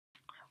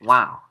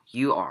Wow,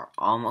 you are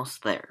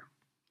almost there.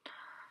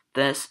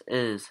 This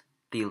is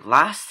the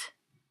last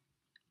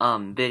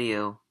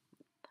video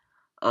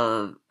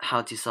of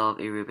how to solve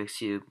a Rubik's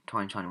Cube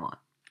 2021.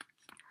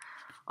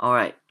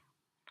 Alright,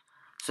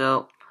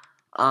 so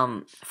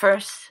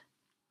first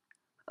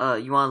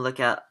you want to look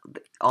at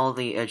all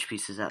the edge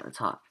pieces at the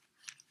top.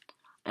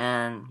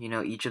 And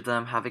each of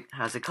them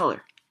has a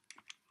color.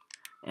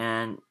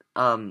 And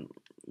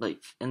like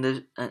in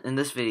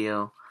this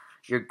video,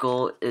 your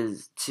goal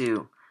is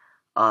to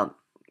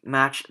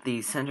match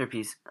the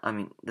centerpiece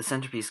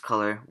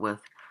color with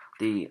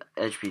the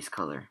edge piece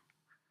color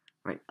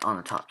right on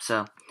the top.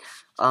 So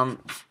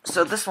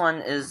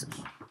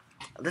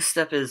this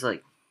step is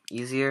like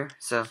easier.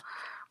 So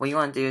what you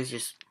want to do is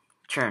just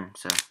turn.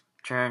 So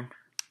turn.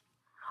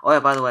 Oh yeah,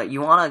 by the way,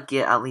 you want to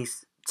get at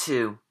least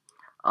two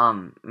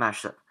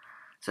matched up.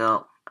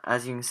 So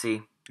as you can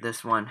see,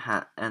 this one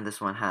and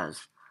this one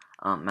has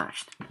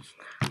matched.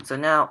 So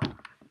now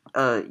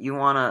you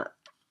want to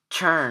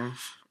turn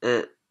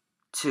it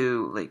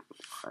to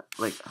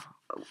like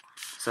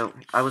so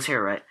I was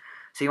here, right?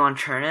 So you want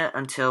to turn it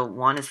until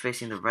one is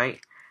facing the right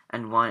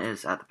and one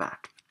is at the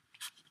back.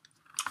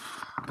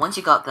 Once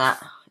you got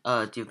that,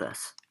 do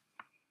this.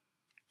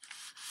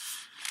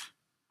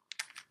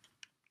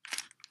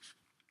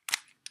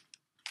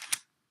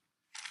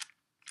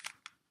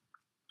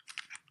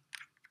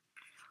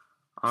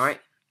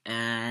 Alright,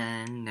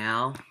 and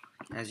now,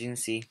 as you can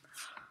see,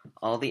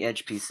 all the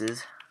edge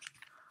pieces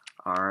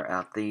are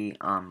at the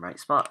right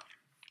spot.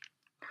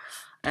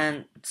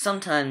 And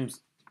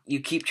sometimes you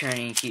keep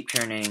turning,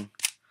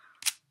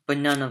 but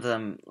none of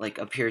them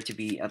appear to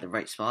be at the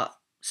right spot.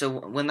 So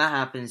when that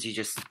happens, you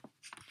just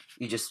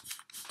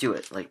do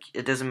it.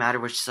 It doesn't matter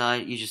which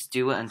side, you just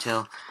do it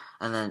until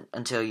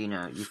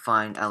you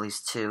find at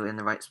least two in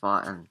the right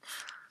spot and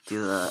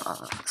do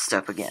the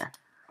step again.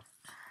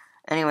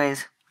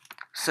 Anyways,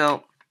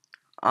 so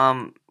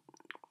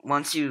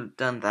once you've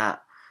done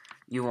that,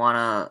 you want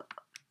to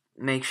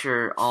make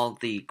sure all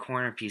the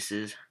corner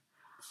pieces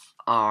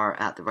are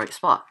at the right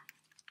spot.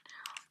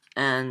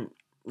 And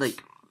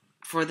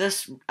for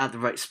this at the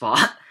right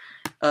spot,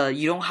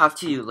 you don't have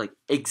to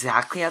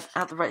exactly at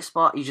the right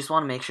spot. You just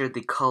want to make sure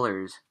the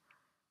colors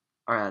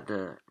are at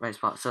the right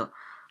spot. So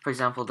for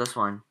example, this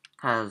one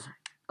has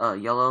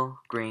yellow,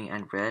 green,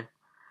 and red,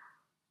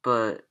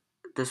 but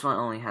this one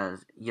only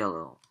has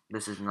yellow.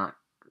 This is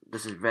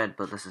red,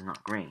 but this is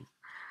not green.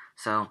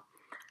 So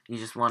you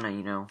just want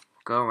to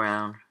go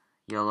around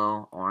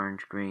yellow,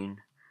 orange,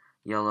 green,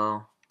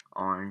 yellow,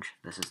 orange.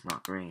 This is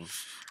not green.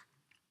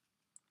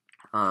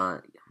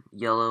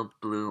 Yellow,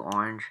 blue,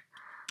 orange.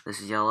 This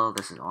is yellow,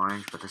 this is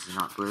orange, but this is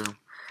not blue.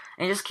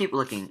 And you just keep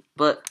looking,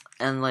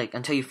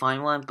 until you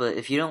find one. But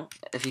if you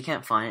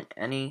can't find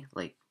any,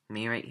 like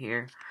me right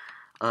here,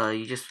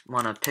 you just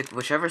want to pick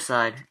whichever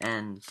side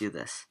and do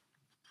this.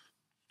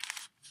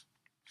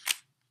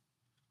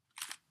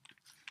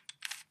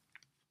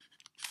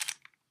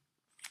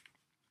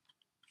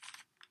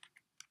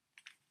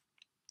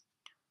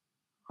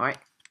 Alright,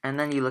 and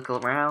then you look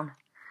around.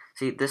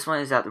 See, this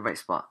one is at the right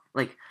spot.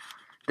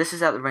 This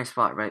is at the right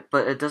spot, right?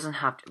 But it doesn't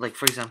have to,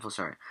 for example,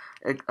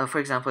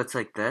 it's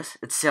like this.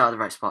 It's still at the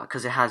right spot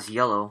because it has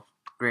yellow,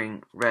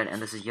 green, red, and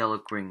this is yellow,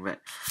 green, red.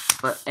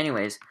 But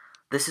anyways,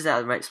 this is at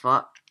the right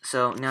spot.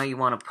 So now you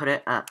want to put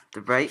it at the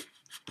right,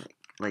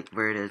 like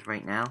where it is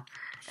right now,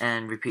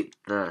 and repeat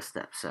the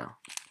steps. So.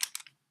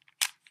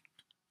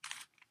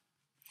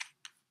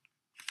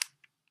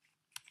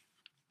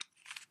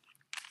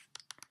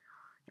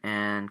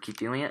 And keep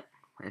doing it.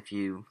 If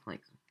you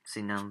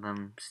see none of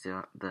them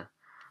still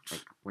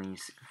when you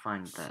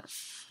find that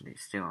they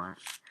still aren't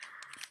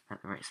at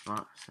the right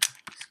spot, so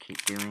just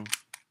keep doing.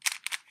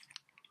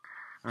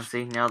 And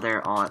see, now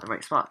they're all at the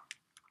right spot.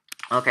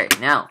 Okay,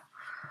 now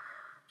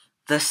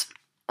this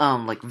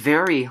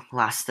very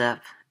last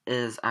step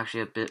is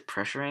actually a bit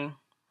pressuring.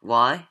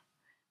 Why?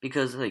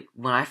 Because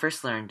when I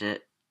first learned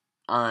it,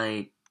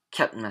 I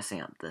kept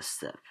messing up this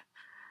step,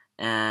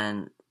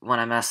 and when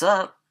I mess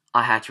up,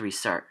 I had to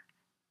restart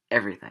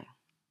everything.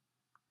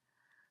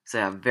 So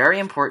yeah, very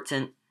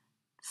important,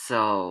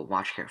 so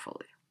watch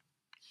carefully.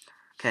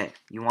 Okay,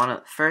 you want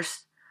to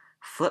first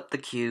flip the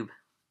cube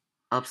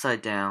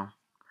upside down,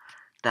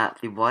 that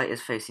the white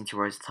is facing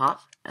towards the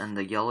top and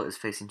the yellow is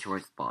facing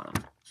towards the bottom.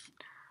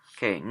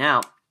 Okay,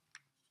 now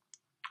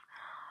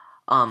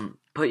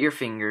put your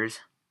fingers,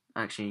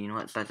 actually, you know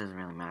what, that doesn't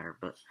really matter,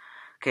 but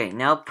okay,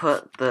 now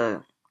put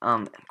the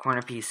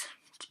corner piece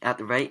at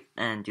the right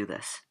and do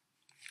this.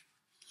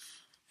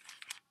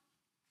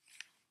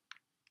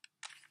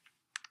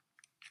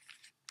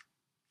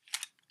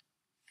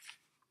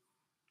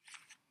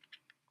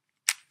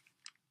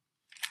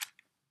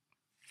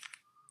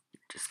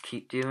 Just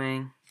keep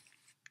doing.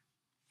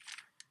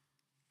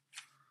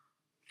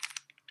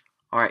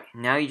 Alright,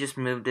 now you just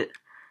moved it.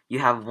 You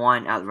have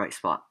one at the right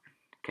spot.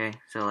 Okay,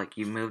 so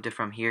you moved it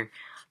from here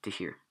to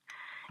here.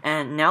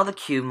 And now the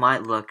cube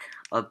might look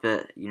a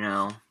bit,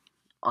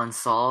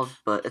 unsolved,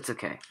 but it's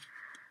okay.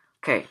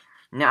 Okay,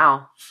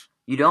 now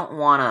you don't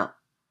want to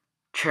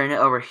turn it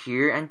over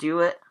here and do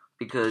it,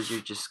 because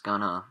you're just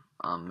gonna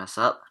mess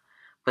up.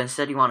 But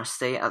instead you want to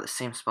stay at the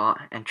same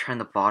spot and turn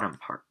the bottom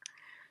part.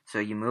 So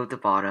you move the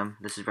bottom,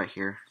 this is right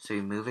here, so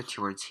you move it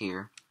towards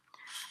here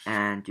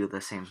and do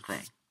the same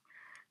thing.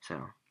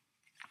 So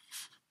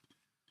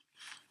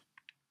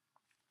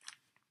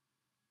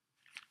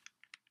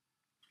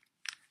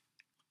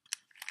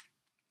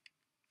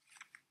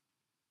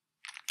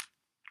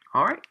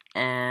alright,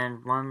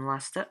 and one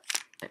last step.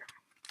 There.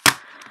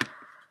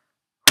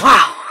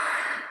 Wow!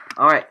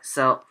 Alright,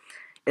 so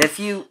if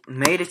you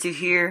made it to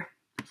here,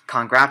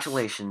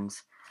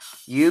 congratulations.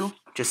 You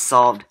just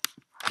solved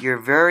your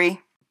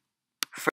very